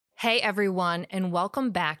Hey everyone, and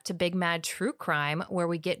welcome back to Big Mad True Crime, where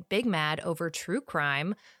we get big mad over true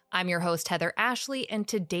crime. I'm your host, Heather Ashley, and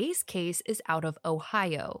today's case is out of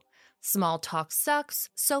Ohio. Small talk sucks,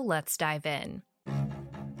 so let's dive in.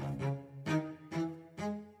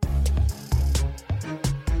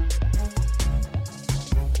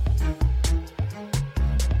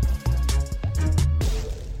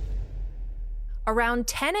 Around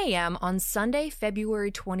 10 a.m. on Sunday,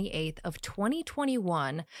 February 28th of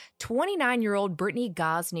 2021, 29-year-old Brittany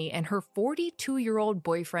Gosney and her 42-year-old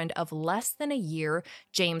boyfriend of less than a year,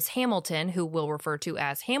 James Hamilton, who we'll refer to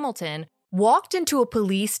as Hamilton, walked into a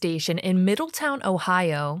police station in Middletown,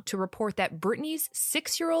 Ohio, to report that Brittany's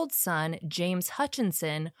 6-year-old son, James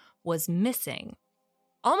Hutchinson, was missing.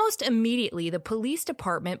 Almost immediately, the police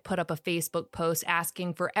department put up a Facebook post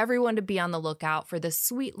asking for everyone to be on the lookout for the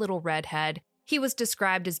sweet little redhead. He was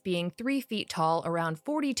described as being 3 feet tall, around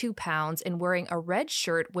 42 pounds, and wearing a red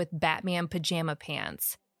shirt with Batman pajama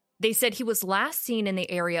pants. They said he was last seen in the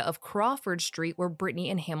area of Crawford Street where Brittany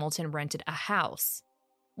and Hamilton rented a house.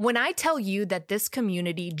 When I tell you that this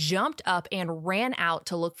community jumped up and ran out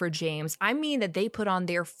to look for James, I mean that they put on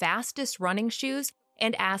their fastest running shoes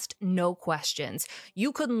and asked no questions.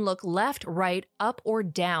 You couldn't look left, right, up, or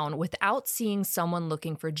down without seeing someone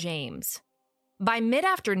looking for James. By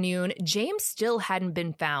mid-afternoon, James still hadn't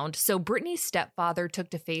been found, so Brittany's stepfather took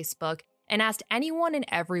to Facebook and asked anyone and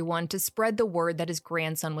everyone to spread the word that his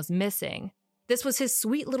grandson was missing. This was his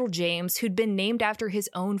sweet little James, who'd been named after his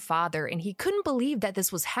own father, and he couldn't believe that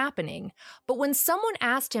this was happening. But when someone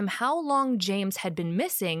asked him how long James had been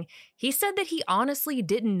missing, he said that he honestly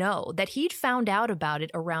didn't know, that he'd found out about it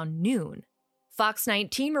around noon. Fox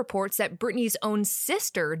 19 reports that Brittany's own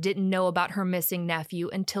sister didn't know about her missing nephew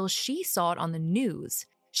until she saw it on the news.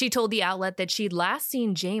 She told the outlet that she'd last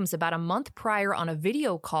seen James about a month prior on a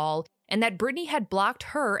video call and that Brittany had blocked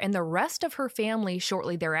her and the rest of her family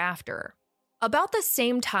shortly thereafter. About the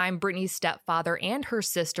same time Brittany's stepfather and her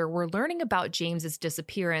sister were learning about James's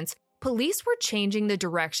disappearance, police were changing the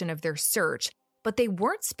direction of their search, but they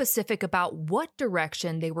weren't specific about what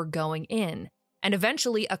direction they were going in. And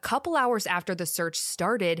eventually, a couple hours after the search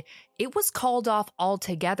started, it was called off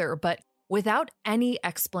altogether, but without any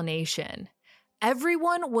explanation.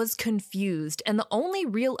 Everyone was confused, and the only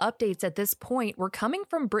real updates at this point were coming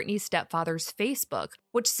from Brittany's stepfather's Facebook,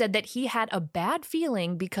 which said that he had a bad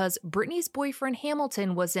feeling because Brittany's boyfriend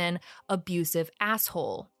Hamilton was an abusive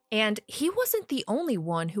asshole. And he wasn't the only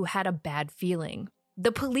one who had a bad feeling.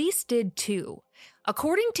 The police did too.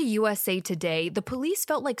 According to USA Today, the police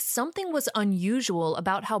felt like something was unusual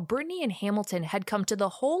about how Brittany and Hamilton had come to the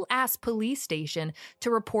whole-ass police station to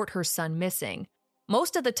report her son missing.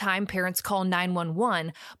 Most of the time, parents call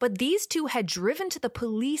 911, but these two had driven to the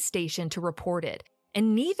police station to report it,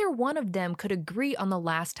 and neither one of them could agree on the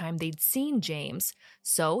last time they'd seen James.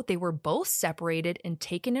 So they were both separated and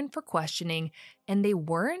taken in for questioning, and they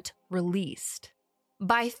weren't released.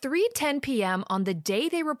 By 3:10 p.m. on the day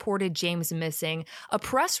they reported James missing, a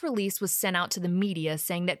press release was sent out to the media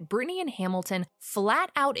saying that Brittany and Hamilton flat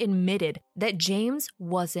out admitted that James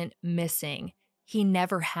wasn't missing. He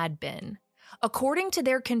never had been. According to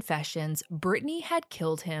their confessions, Brittany had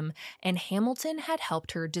killed him and Hamilton had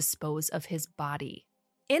helped her dispose of his body.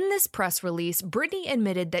 In this press release, Brittany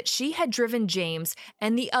admitted that she had driven James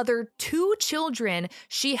and the other 2 children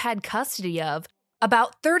she had custody of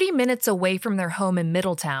about 30 minutes away from their home in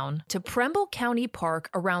Middletown to Preble County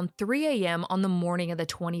Park around 3 a.m. on the morning of the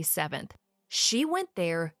 27th. She went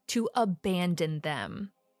there to abandon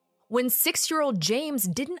them. When 6-year-old James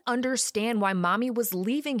didn't understand why mommy was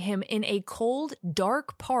leaving him in a cold,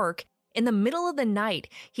 dark park in the middle of the night,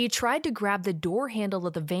 he tried to grab the door handle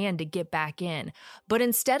of the van to get back in. But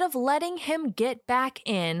instead of letting him get back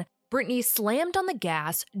in, Brittany slammed on the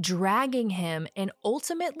gas, dragging him and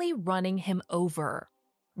ultimately running him over.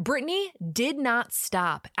 Brittany did not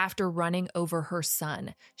stop after running over her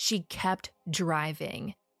son. She kept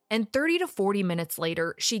driving. And 30 to 40 minutes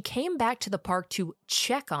later, she came back to the park to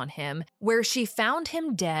check on him, where she found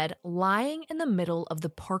him dead, lying in the middle of the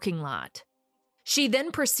parking lot. She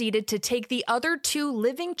then proceeded to take the other 2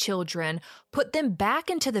 living children, put them back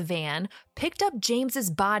into the van, picked up James's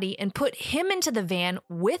body and put him into the van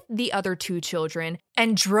with the other 2 children,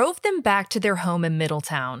 and drove them back to their home in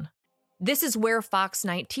Middletown. This is where Fox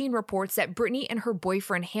 19 reports that Brittany and her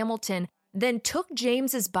boyfriend Hamilton then took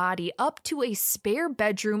James's body up to a spare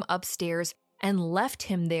bedroom upstairs and left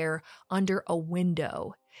him there under a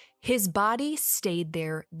window. His body stayed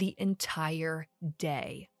there the entire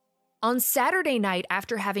day. On Saturday night,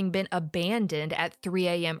 after having been abandoned at 3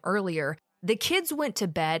 a.m. earlier, the kids went to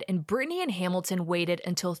bed and Brittany and Hamilton waited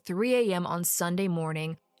until 3 a.m. on Sunday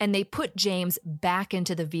morning and they put James back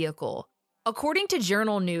into the vehicle. According to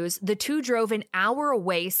Journal News, the two drove an hour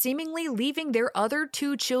away, seemingly leaving their other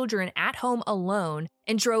two children at home alone,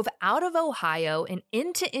 and drove out of Ohio and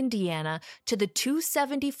into Indiana to the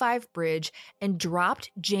 275 bridge and dropped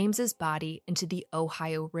James's body into the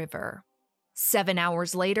Ohio River. 7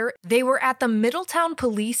 hours later, they were at the Middletown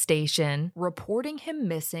police station, reporting him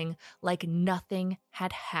missing like nothing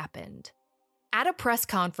had happened. At a press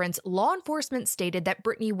conference, law enforcement stated that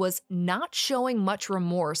Brittany was not showing much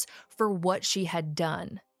remorse for what she had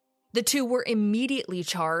done. The two were immediately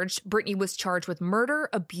charged. Brittany was charged with murder,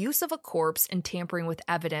 abuse of a corpse, and tampering with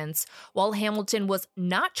evidence. While Hamilton was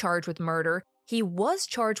not charged with murder, he was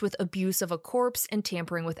charged with abuse of a corpse and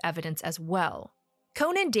tampering with evidence as well.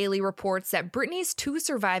 Conan Daily reports that Brittany's two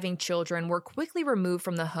surviving children were quickly removed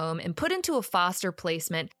from the home and put into a foster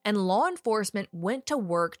placement, and law enforcement went to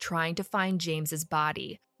work trying to find James's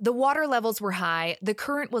body. The water levels were high, the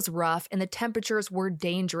current was rough, and the temperatures were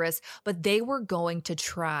dangerous, but they were going to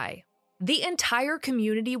try. The entire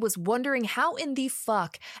community was wondering how in the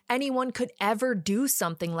fuck anyone could ever do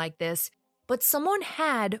something like this, but someone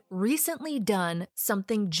had recently done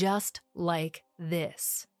something just like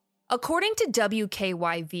this. According to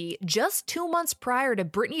WKYV, just 2 months prior to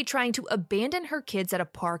Brittany trying to abandon her kids at a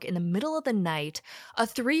park in the middle of the night, a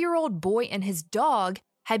 3-year-old boy and his dog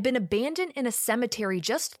had been abandoned in a cemetery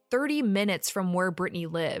just 30 minutes from where Brittany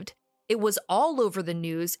lived. It was all over the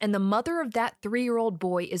news, and the mother of that 3-year-old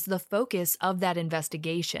boy is the focus of that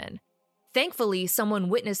investigation. Thankfully, someone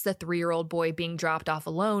witnessed the 3-year-old boy being dropped off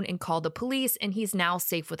alone and called the police, and he's now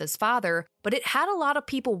safe with his father, but it had a lot of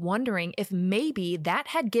people wondering if maybe that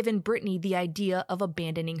had given Brittany the idea of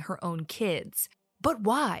abandoning her own kids. But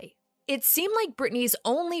why? It seemed like Brittany's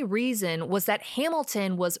only reason was that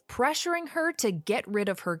Hamilton was pressuring her to get rid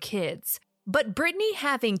of her kids. But Brittany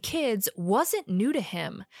having kids wasn't new to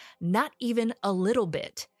him, not even a little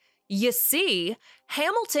bit. You see,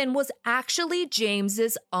 Hamilton was actually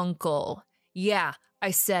James's uncle. Yeah,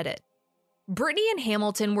 I said it. Brittany and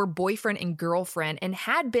Hamilton were boyfriend and girlfriend and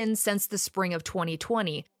had been since the spring of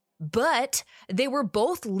 2020, but they were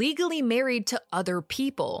both legally married to other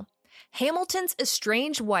people. Hamilton's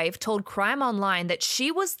estranged wife told Crime Online that she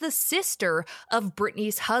was the sister of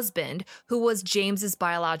Brittany's husband, who was James's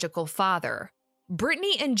biological father.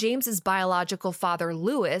 Brittany and James's biological father,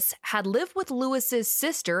 Lewis, had lived with Lewis's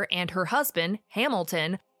sister and her husband,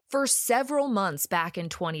 Hamilton, for several months back in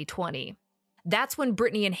 2020. That's when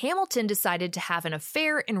Brittany and Hamilton decided to have an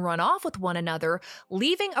affair and run off with one another,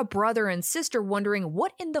 leaving a brother and sister wondering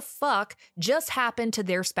what in the fuck just happened to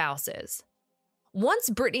their spouses. Once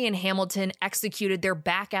Brittany and Hamilton executed their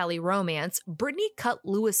back alley romance, Brittany cut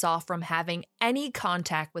Lewis off from having any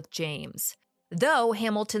contact with James. Though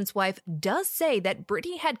Hamilton's wife does say that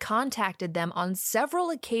Brittany had contacted them on several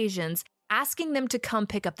occasions asking them to come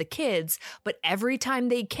pick up the kids, but every time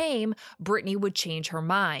they came, Brittany would change her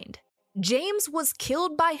mind. James was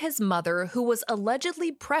killed by his mother, who was allegedly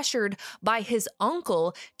pressured by his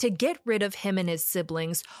uncle to get rid of him and his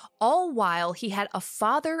siblings, all while he had a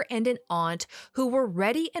father and an aunt who were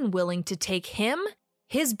ready and willing to take him,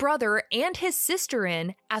 his brother, and his sister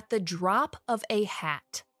in at the drop of a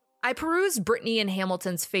hat. I perused Brittany and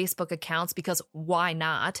Hamilton's Facebook accounts because why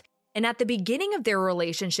not? And at the beginning of their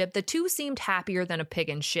relationship, the two seemed happier than a pig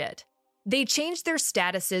in shit. They changed their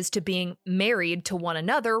statuses to being married to one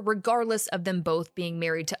another, regardless of them both being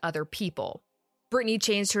married to other people. Brittany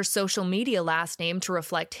changed her social media last name to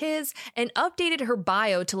reflect his and updated her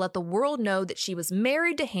bio to let the world know that she was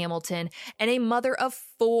married to Hamilton and a mother of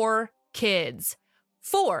 4 kids.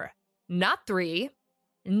 4, not 3.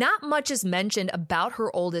 Not much is mentioned about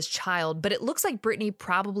her oldest child, but it looks like Brittany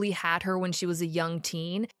probably had her when she was a young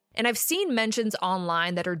teen. And I've seen mentions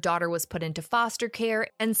online that her daughter was put into foster care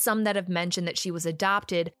and some that have mentioned that she was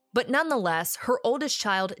adopted. But nonetheless, her oldest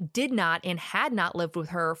child did not and had not lived with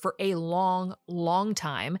her for a long, long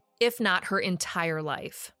time, if not her entire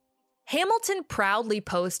life. Hamilton proudly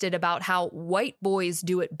posted about how white boys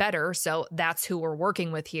do it better, so that's who we're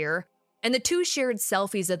working with here. And the two shared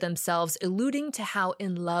selfies of themselves alluding to how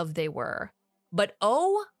in love they were. But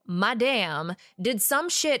oh my damn, did some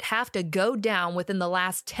shit have to go down within the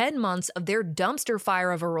last 10 months of their dumpster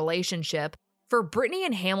fire of a relationship for Brittany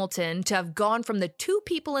and Hamilton to have gone from the two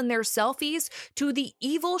people in their selfies to the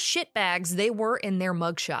evil shitbags they were in their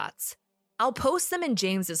mugshots. I'll post them in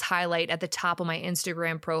James's highlight at the top of my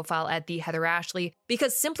Instagram profile at the Heather Ashley,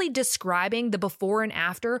 because simply describing the before and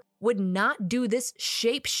after would not do this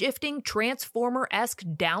shape-shifting Transformer-esque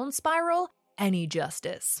down spiral any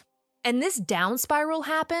justice. And this down spiral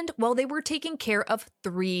happened while they were taking care of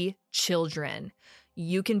 3 children.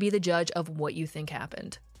 You can be the judge of what you think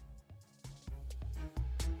happened.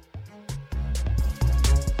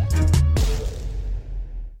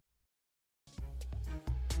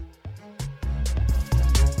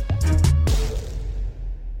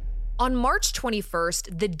 On March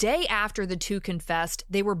 21st, the day after the two confessed,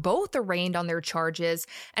 they were both arraigned on their charges,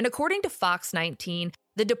 and according to Fox 19,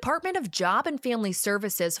 the Department of Job and Family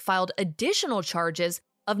Services filed additional charges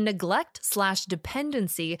of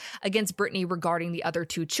neglect/dependency against Brittany regarding the other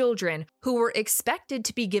two children, who were expected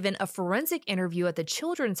to be given a forensic interview at the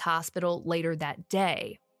Children's Hospital later that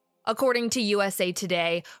day. According to USA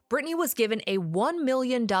Today, Brittany was given a $1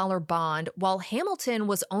 million bond, while Hamilton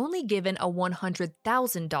was only given a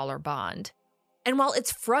 $100,000 bond. And while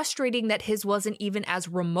it's frustrating that his wasn't even as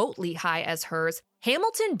remotely high as hers,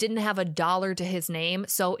 Hamilton didn't have a dollar to his name,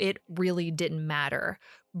 so it really didn't matter.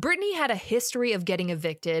 Brittany had a history of getting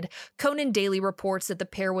evicted. Conan Daily reports that the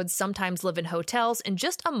pair would sometimes live in hotels, and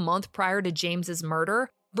just a month prior to James's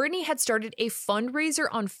murder, Brittany had started a fundraiser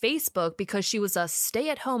on Facebook because she was a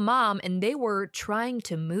stay-at-home mom and they were trying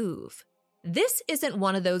to move. This isn't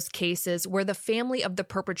one of those cases where the family of the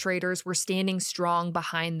perpetrators were standing strong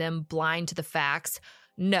behind them, blind to the facts.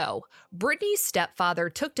 No, Brittany's stepfather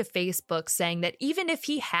took to Facebook saying that even if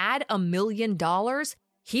he had $1 million,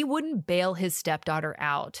 he wouldn't bail his stepdaughter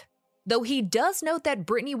out. Though he does note that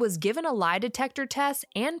Brittany was given a lie detector test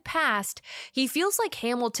and passed, he feels like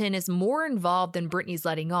Hamilton is more involved than Brittany's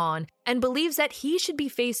letting on and believes that he should be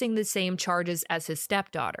facing the same charges as his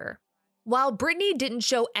stepdaughter. While Brittany didn't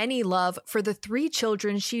show any love for the 3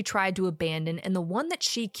 children she tried to abandon and the one that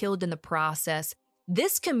she killed in the process,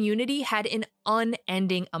 this community had an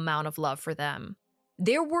unending amount of love for them.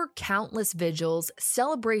 There were countless vigils,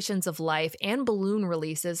 celebrations of life, and balloon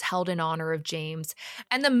releases held in honor of James,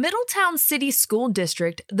 and the Middletown City School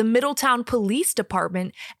District, the Middletown Police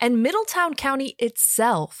Department, and Middletown County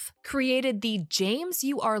itself created the James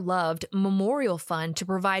You Are Loved Memorial Fund to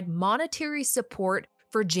provide monetary support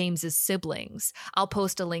for James's siblings. I'll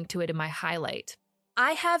post a link to it in my highlight.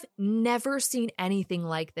 I have never seen anything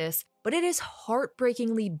like this, but it is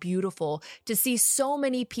heartbreakingly beautiful to see so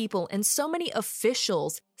many people and so many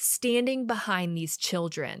officials standing behind these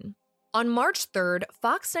children. On March 3rd,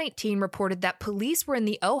 Fox 19 reported that police were in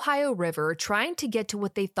the Ohio River trying to get to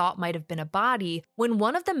what they thought might have been a body when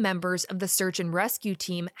one of the members of the search and rescue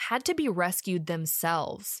team had to be rescued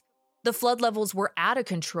themselves. The flood levels were out of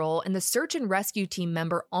control, and the search and rescue team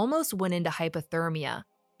member almost went into hypothermia.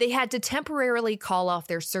 They had to temporarily call off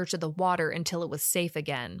their search of the water until it was safe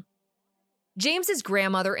again. James's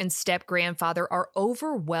grandmother and step-grandfather are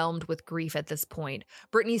overwhelmed with grief at this point.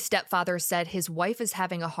 Brittany's stepfather said his wife is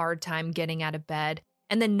having a hard time getting out of bed,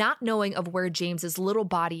 and the not knowing of where James's little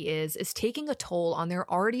body is taking a toll on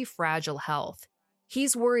their already fragile health.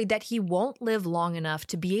 He's worried that he won't live long enough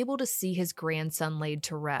to be able to see his grandson laid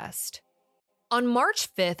to rest. On March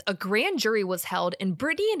 5th, a grand jury was held and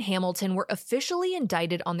Brittany and Hamilton were officially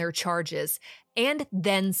indicted on their charges, and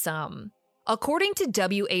then some. According to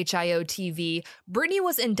WHIO-TV, Brittany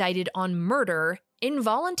was indicted on murder,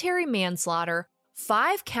 involuntary manslaughter,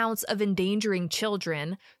 5 counts of endangering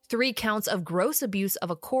children, 3 counts of gross abuse of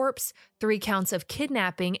a corpse, 3 counts of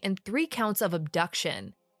kidnapping, and 3 counts of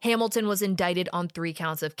abduction. Hamilton was indicted on 3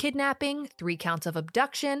 counts of kidnapping, 3 counts of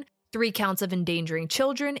abduction, 3 counts of endangering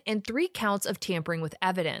children, and 3 counts of tampering with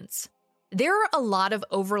evidence. There are a lot of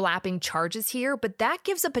overlapping charges here, but that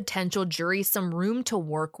gives a potential jury some room to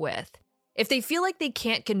work with. If they feel like they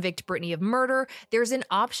can't convict Brittany of murder, there's an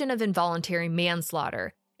option of involuntary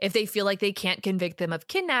manslaughter. If they feel like they can't convict them of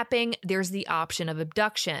kidnapping, there's the option of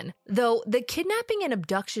abduction. Though the kidnapping and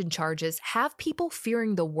abduction charges have people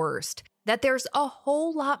fearing the worst, that there's a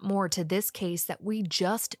whole lot more to this case that we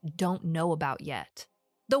just don't know about yet.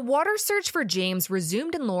 The water search for James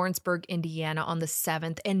resumed in Lawrenceburg, Indiana on the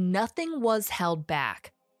 7th, and nothing was held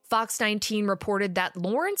back. Fox 19 reported that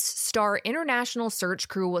Lawrence Star International Search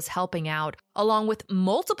Crew was helping out, along with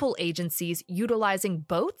multiple agencies utilizing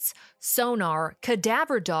boats, sonar,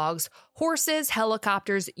 cadaver dogs, horses,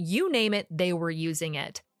 helicopters, you name it, they were using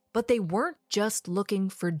it. But they weren't just looking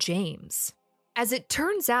for James. As it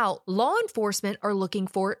turns out, law enforcement are looking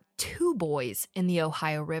for 2 boys in the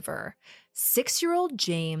Ohio River, 6-year-old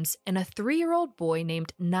James and a 3-year-old boy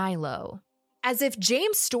named Nilo. As if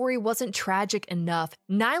James' story wasn't tragic enough,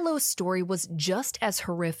 Nilo's story was just as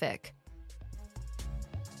horrific.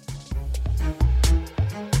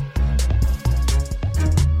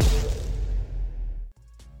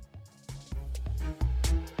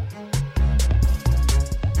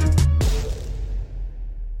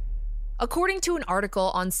 According to an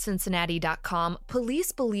article on Cincinnati.com,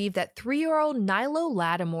 police believe that 3-year-old Nilo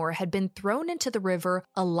Lattimore had been thrown into the river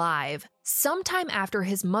alive sometime after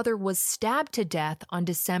his mother was stabbed to death on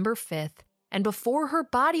December 5th and before her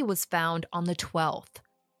body was found on the 12th.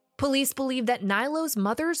 Police believe that Nilo's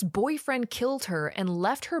mother's boyfriend killed her and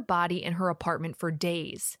left her body in her apartment for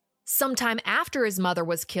days. Sometime after his mother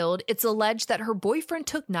was killed, it's alleged that her boyfriend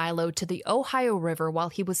took Nilo to the Ohio River while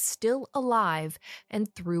he was still alive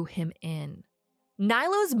and threw him in.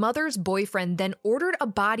 Nilo's mother's boyfriend then ordered a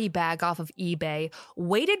body bag off of eBay,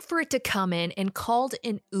 waited for it to come in, and called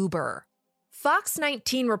an Uber. Fox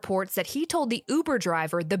 19 reports that he told the Uber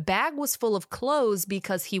driver the bag was full of clothes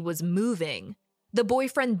because he was moving. The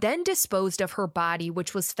boyfriend then disposed of her body,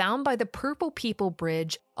 which was found by the Purple People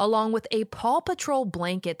Bridge, along with a Paw Patrol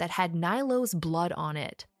blanket that had Nilo's blood on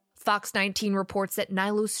it. Fox 19 reports that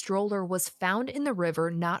Nilo's stroller was found in the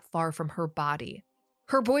river not far from her body.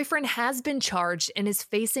 Her boyfriend has been charged and is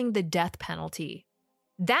facing the death penalty.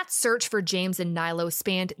 That search for James and Nilo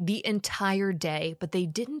spanned the entire day, but they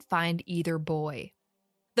didn't find either boy.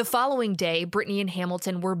 The following day, Brittany and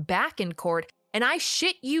Hamilton were back in court, and I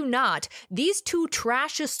shit you not, these two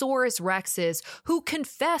Trashosaurus Rexes who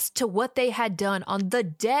confessed to what they had done on the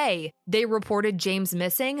day they reported James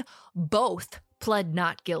missing, both pled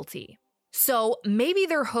not guilty. So maybe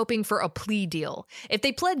they're hoping for a plea deal. If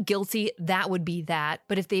they pled guilty, that would be that.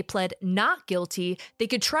 But if they pled not guilty, they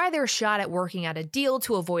could try their shot at working out a deal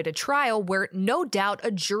to avoid a trial where no doubt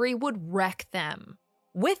a jury would wreck them.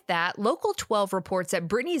 With that, Local 12 reports that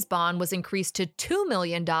Brittany's bond was increased to $2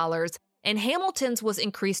 million and Hamilton's was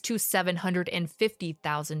increased to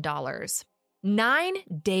 $750,000. 9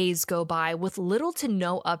 days go by with little to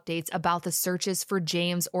no updates about the searches for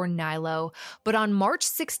James or Nilo, but on March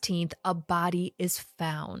 16th, a body is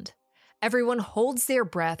found. Everyone holds their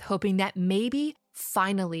breath, hoping that maybe,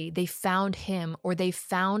 finally, they found him or they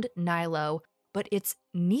found Nilo, but it's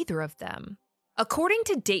neither of them. According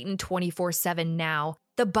to Dayton 24/7 Now,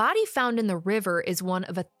 the body found in the river is one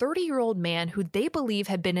of a 30-year-old man who they believe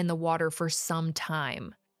had been in the water for some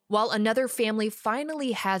time. While another family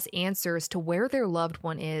finally has answers to where their loved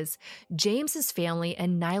one is, James's family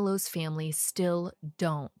and Nilo's family still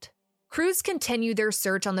don't. Crews continue their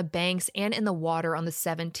search on the banks and in the water on the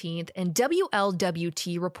 17th, and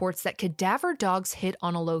WLWT reports that cadaver dogs hit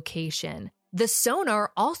on a location. The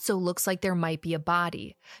sonar also looks like there might be a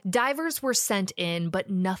body. Divers were sent in, but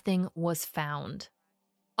nothing was found.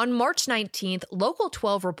 On March 19th, Local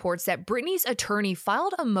 12 reports that Brittany's attorney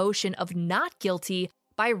filed a motion of not guilty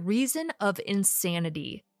by reason of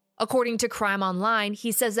insanity. According to Crime Online,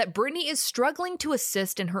 he says that Brittany is struggling to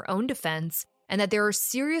assist in her own defense and that there are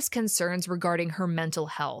serious concerns regarding her mental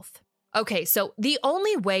health. Okay, so the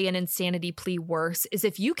only way an insanity plea works is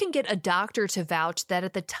if you can get a doctor to vouch that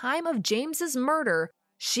at the time of James's murder,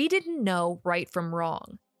 she didn't know right from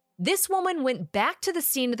wrong. This woman went back to the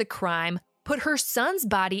scene of the crime, put her son's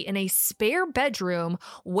body in a spare bedroom,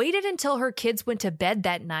 waited until her kids went to bed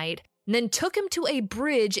that night, and then took him to a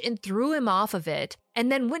bridge and threw him off of it,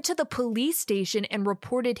 and then went to the police station and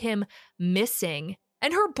reported him missing.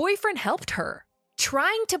 And her boyfriend helped her.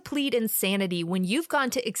 Trying to plead insanity when you've gone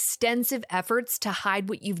to extensive efforts to hide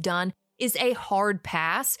what you've done is a hard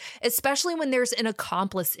pass, especially when there's an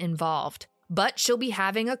accomplice involved. But she'll be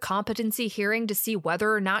having a competency hearing to see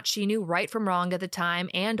whether or not she knew right from wrong at the time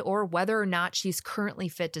and or whether or not she's currently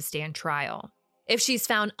fit to stand trial. If she's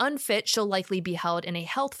found unfit, she'll likely be held in a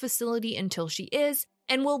health facility until she is,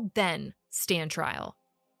 and will then stand trial.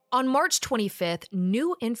 On March 25th,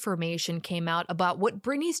 new information came out about what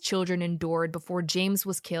Brittany's children endured before James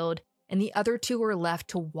was killed, and the other two were left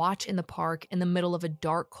to watch in the park in the middle of a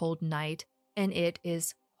dark, cold night, and it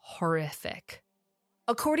is horrific.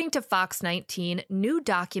 According to Fox 19, new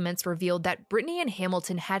documents revealed that Brittany and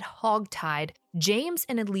Hamilton had hogtied James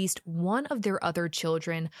and at least one of their other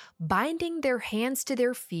children, binding their hands to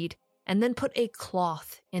their feet, and then put a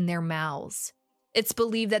cloth in their mouths. It's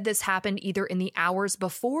believed that this happened either in the hours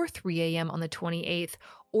before 3 a.m. on the 28th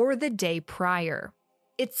or the day prior.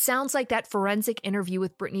 It sounds like that forensic interview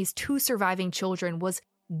with Brittany's two surviving children was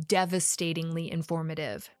devastatingly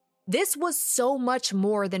informative. This was so much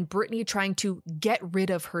more than Brittany trying to get rid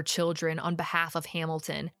of her children on behalf of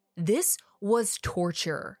Hamilton. This was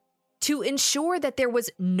torture. To ensure that there was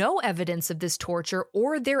no evidence of this torture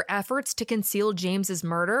or their efforts to conceal James's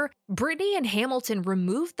murder, Brittany and Hamilton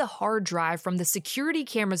removed the hard drive from the security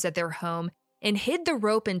cameras at their home and hid the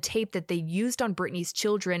rope and tape that they used on Brittany's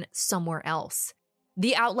children somewhere else.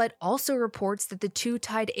 The outlet also reports that the two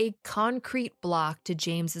tied a concrete block to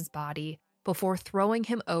James's body before throwing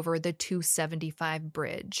him over the 275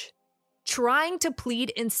 bridge. Trying to plead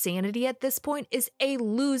insanity at this point is a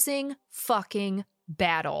losing fucking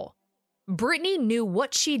battle. Brittany knew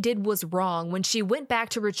what she did was wrong when she went back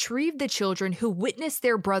to retrieve the children who witnessed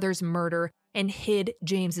their brother's murder and hid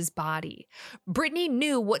James's body. Brittany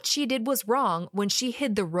knew what she did was wrong when she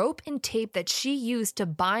hid the rope and tape that she used to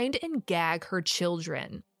bind and gag her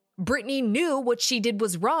children. Brittany knew what she did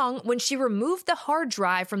was wrong when she removed the hard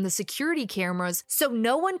drive from the security cameras so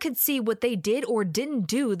no one could see what they did or didn't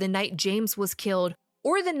do the night James was killed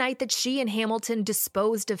or the night that she and Hamilton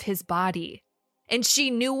disposed of his body. And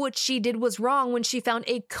she knew what she did was wrong when she found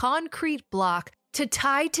a concrete block to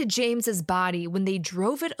tie to James's body when they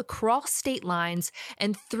drove it across state lines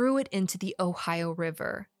and threw it into the Ohio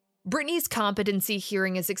River. Brittany's competency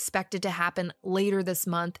hearing is expected to happen later this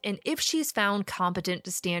month, and if she's found competent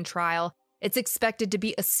to stand trial, it's expected to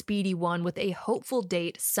be a speedy one with a hopeful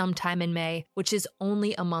date sometime in May, which is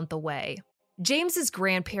only a month away. James's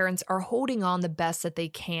grandparents are holding on the best that they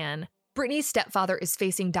can. Brittany's stepfather is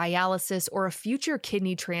facing dialysis or a future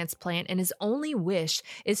kidney transplant, and his only wish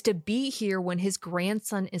is to be here when his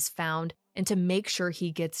grandson is found and to make sure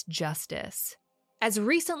he gets justice. As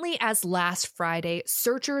recently as last Friday,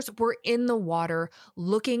 searchers were in the water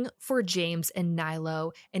looking for James and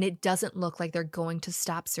Nilo, and it doesn't look like they're going to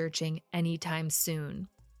stop searching anytime soon.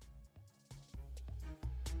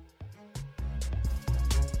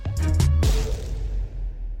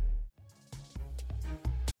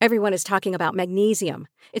 Everyone is talking about magnesium.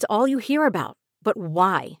 It's all you hear about. But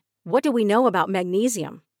why? What do we know about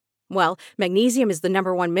magnesium? Well, magnesium is the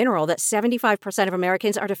number one mineral that 75% of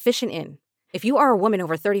Americans are deficient in. If you are a woman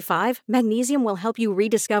over 35, magnesium will help you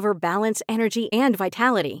rediscover balance, energy, and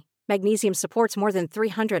vitality. Magnesium supports more than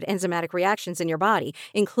 300 enzymatic reactions in your body,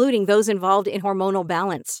 including those involved in hormonal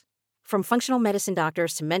balance. From functional medicine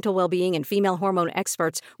doctors to mental well-being and female hormone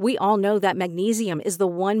experts, we all know that magnesium is the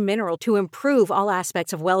one mineral to improve all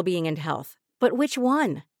aspects of well-being and health. But which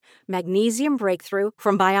one? Magnesium Breakthrough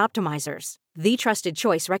from Bioptimizers, the trusted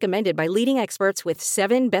choice recommended by leading experts with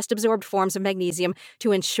 7 best-absorbed forms of magnesium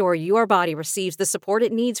to ensure your body receives the support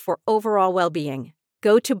it needs for overall well-being.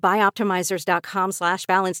 Go to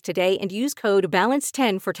bioptimizers.com/balance today and use code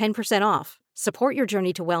BALANCE10 for 10% off. Support your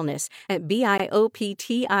journey to wellness at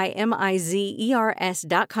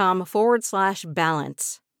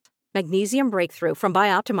bioptimizers.com/balance. Magnesium Breakthrough from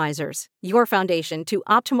Bioptimizers, your foundation to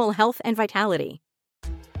optimal health and vitality.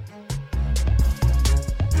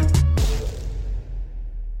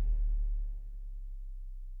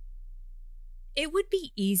 It would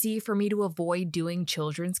be easy for me to avoid doing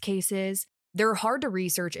children's cases. They're hard to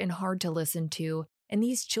research and hard to listen to, and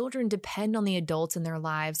these children depend on the adults in their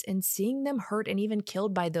lives, and seeing them hurt and even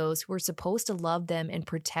killed by those who are supposed to love them and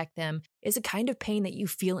protect them is a kind of pain that you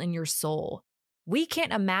feel in your soul. We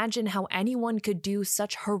can't imagine how anyone could do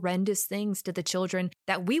such horrendous things to the children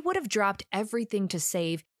that we would have dropped everything to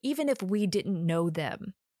save, even if we didn't know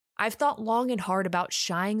them. I've thought long and hard about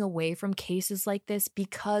shying away from cases like this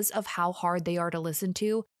because of how hard they are to listen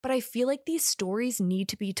to, but I feel like these stories need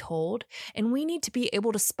to be told, and we need to be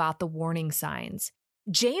able to spot the warning signs.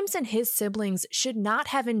 James and his siblings should not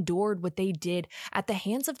have endured what they did at the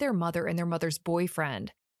hands of their mother and their mother's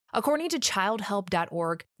boyfriend. According to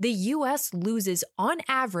childhelp.org, the U.S. loses on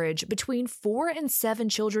average between 4 and 7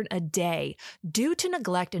 children a day due to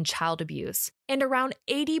neglect and child abuse, and around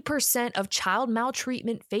 80% of child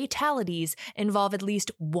maltreatment fatalities involve at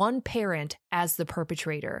least one parent as the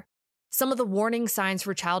perpetrator. Some of the warning signs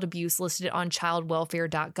for child abuse listed on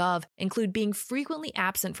childwelfare.gov include being frequently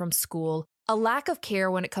absent from school, a lack of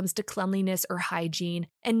care when it comes to cleanliness or hygiene,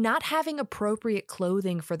 and not having appropriate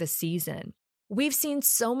clothing for the season. We've seen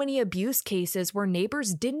so many abuse cases where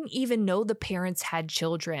neighbors didn't even know the parents had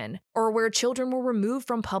children, or where children were removed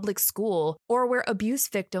from public school, or where abuse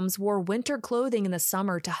victims wore winter clothing in the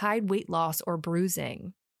summer to hide weight loss or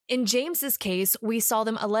bruising. In James's case, we saw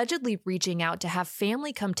them allegedly reaching out to have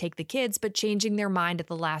family come take the kids, but changing their mind at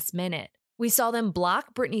the last minute. We saw them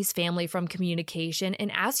block Brittany's family from communication, and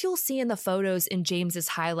as you'll see in the photos in James's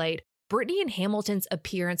highlight, Brittany and Hamilton's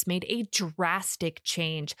appearance made a drastic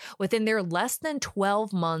change within their less than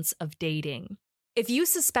 12 months of dating. If you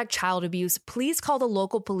suspect child abuse, please call the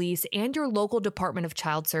local police and your local Department of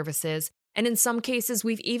Child Services. And in some cases,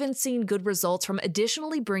 we've even seen good results from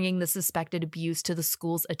additionally bringing the suspected abuse to the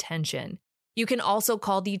school's attention. You can also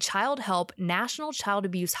call the Child Help National Child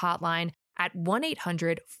Abuse Hotline at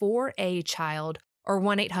 1-800-4A-CHILD or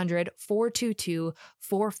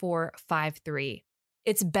 1-800-422-4453.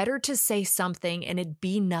 It's better to say something and it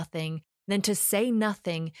be nothing than to say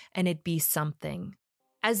nothing and it be something.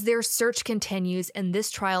 As their search continues and this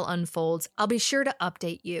trial unfolds, I'll be sure to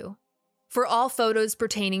update you. For all photos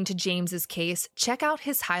pertaining to James's case, check out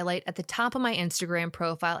his highlight at the top of my Instagram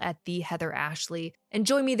profile at @TheHeatherAshley, and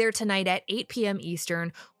join me there tonight at 8 p.m.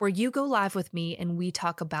 Eastern, where you go live with me and we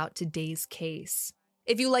talk about today's case.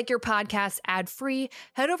 If you like your podcast ad-free,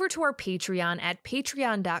 head over to our Patreon at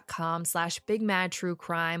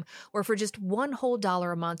patreon.com/bigmadtruecrime, where for just $1 whole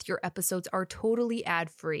a month, your episodes are totally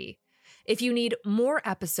ad-free. If you need more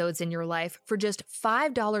episodes in your life, for just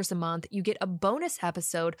 $5 a month, you get a bonus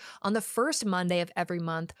episode on the first Monday of every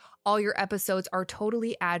month. All your episodes are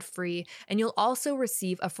totally ad-free, and you'll also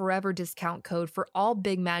receive a forever discount code for all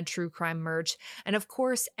Big Mad True Crime merch. And of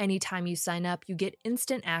course, anytime you sign up, you get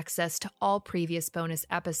instant access to all previous bonus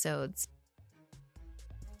episodes.